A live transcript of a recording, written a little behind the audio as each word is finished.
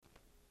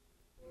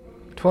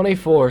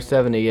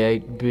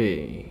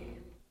2478B.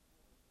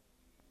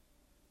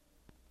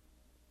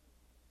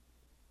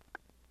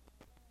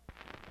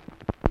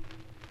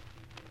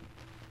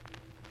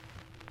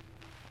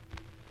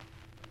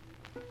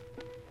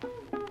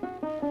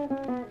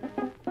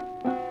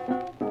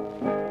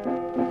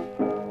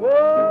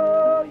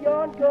 Oh,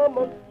 yon come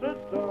a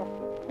sister,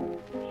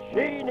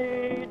 she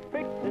needs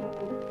fixing.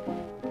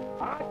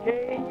 I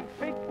can't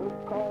fix her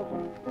 'cause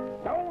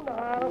I don't know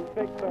how to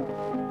fix her.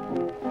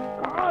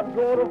 God's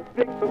gonna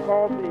fix her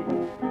 'cause he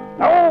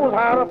knows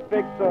how to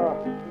fix her.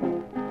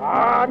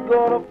 I'm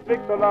gonna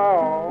fix her,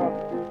 Lord.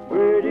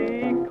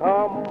 Pretty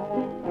come,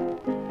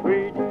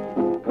 pretty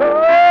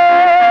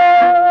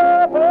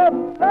come, oh,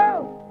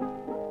 Lord.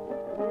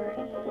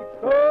 Pretty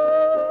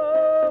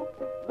come,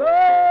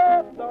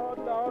 Lord, Lord,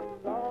 Lord,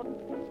 Lord,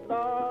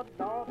 Lord,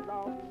 Lord,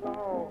 Lord,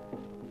 Lord.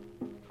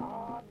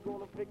 I'm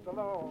gonna fix her,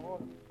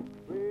 Lord.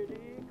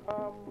 Pretty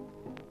come,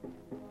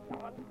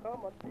 John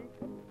come a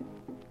deacon.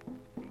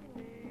 He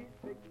needs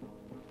fixing.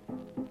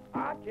 I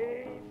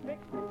can't fix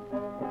him,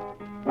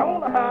 don't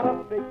know how to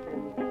fix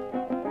him.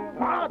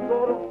 I'm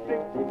gonna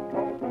fix him,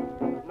 'cause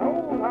he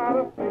knows how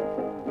to fix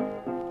him.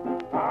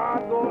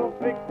 I'm gonna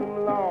fix him,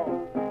 Lord.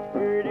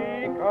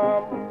 Pretty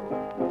come,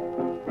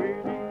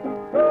 pretty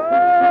come, oh,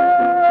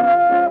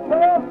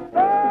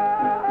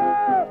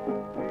 Lord.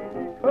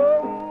 Pretty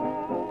come,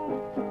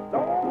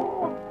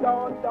 Lord,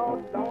 Lord,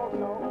 Lord, Lord,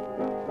 Lord.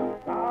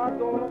 I'm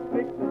gonna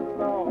fix him,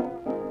 Lord.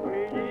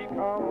 Pretty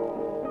come,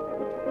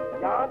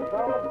 John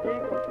come a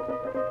deacon.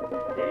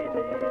 He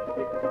needs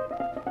fixing.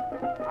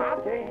 I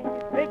can't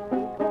fix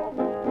him 'cause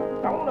I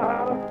don't know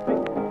how to fix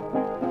him.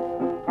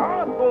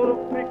 I'm gonna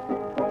fix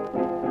him 'cause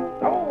he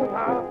knows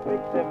how to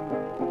fix him.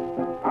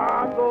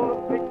 I'm gonna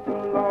fix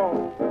him,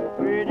 Lord.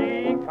 Pretty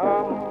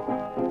come,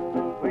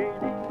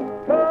 pretty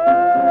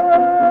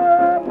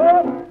come, oh,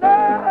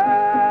 Lord.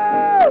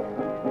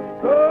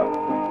 Come,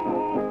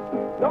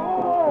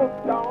 Lord,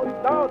 Lord,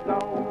 Lord,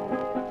 Lord.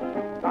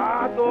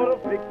 I'm gonna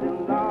fix him,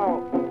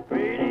 Lord.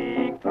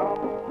 Pretty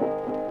come.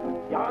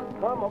 Yon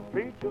come a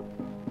preacher,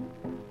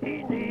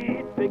 he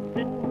needs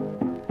fixing.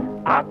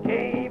 I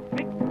can't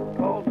fix him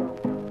 'cause I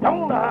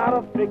don't know how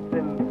to fix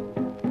him.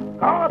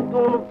 God's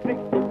gonna fix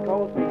him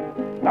 'cause he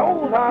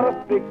knows how to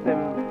fix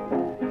him.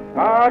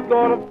 God's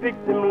gonna fix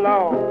him,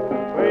 Lord.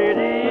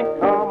 Pretty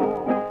come,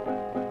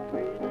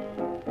 pretty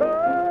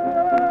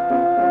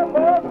come, oh,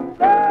 Lord.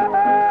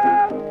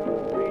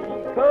 Pretty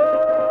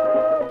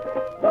come,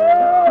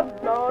 Lord,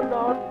 Lord, Lord,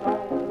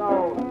 Lord,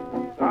 Lord.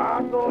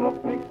 God's gonna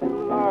fix him,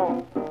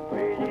 Lord.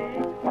 Pretty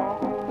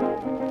come.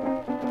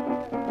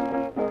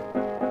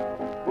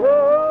 Whoa,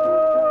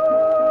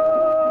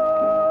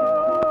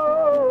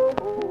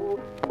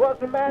 what's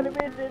the matter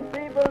with these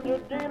people to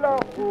deal on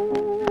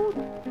food?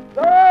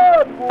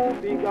 Lord,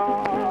 won't be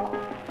gone.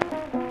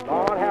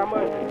 Lord, have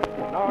mercy.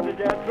 Lord, they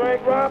just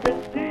drink, rob,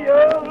 and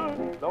steal.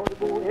 Lord, they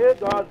go hear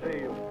God's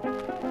will.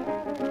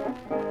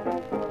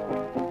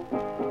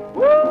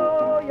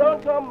 Whoa,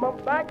 young come a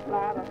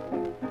backslider.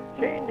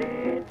 She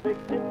needs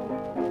fixing.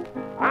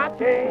 I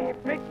can't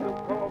fix her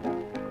 'cause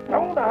I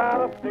don't know how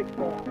to fix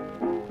her.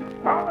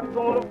 God's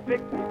gonna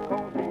fix her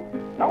 'cause he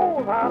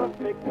knows how to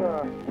fix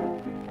her.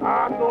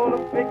 I'm gonna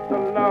fix her,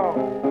 Lord.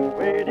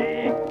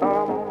 Pretty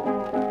come,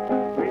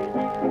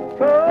 pretty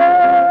come, oh,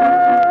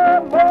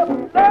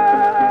 Lord. Pretty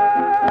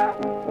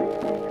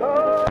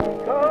come,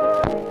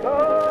 come,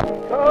 come,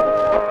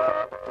 come.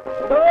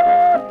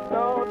 Lord,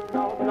 Lord,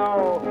 Lord,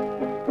 Lord.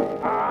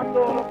 I'm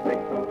gonna fix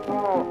her,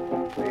 Lord.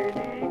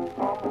 Pretty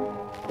come.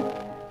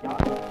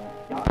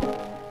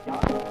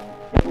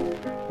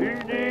 He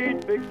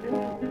needs fixing.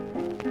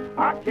 I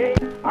can't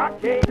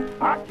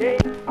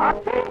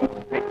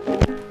fix it.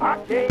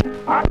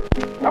 I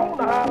don't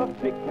know how to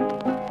fix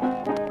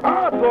it.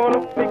 God's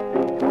gonna fix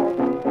it.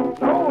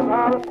 Knows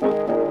how to fix it.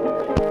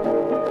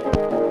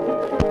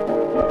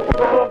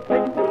 Gonna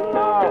fix it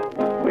now.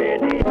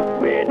 When he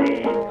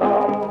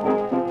come.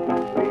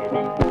 When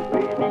he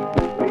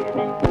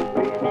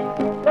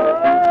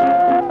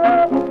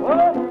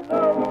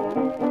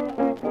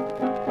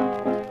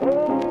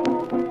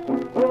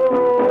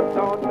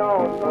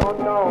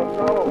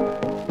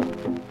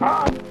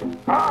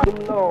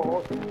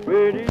no.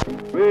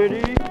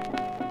 Ready,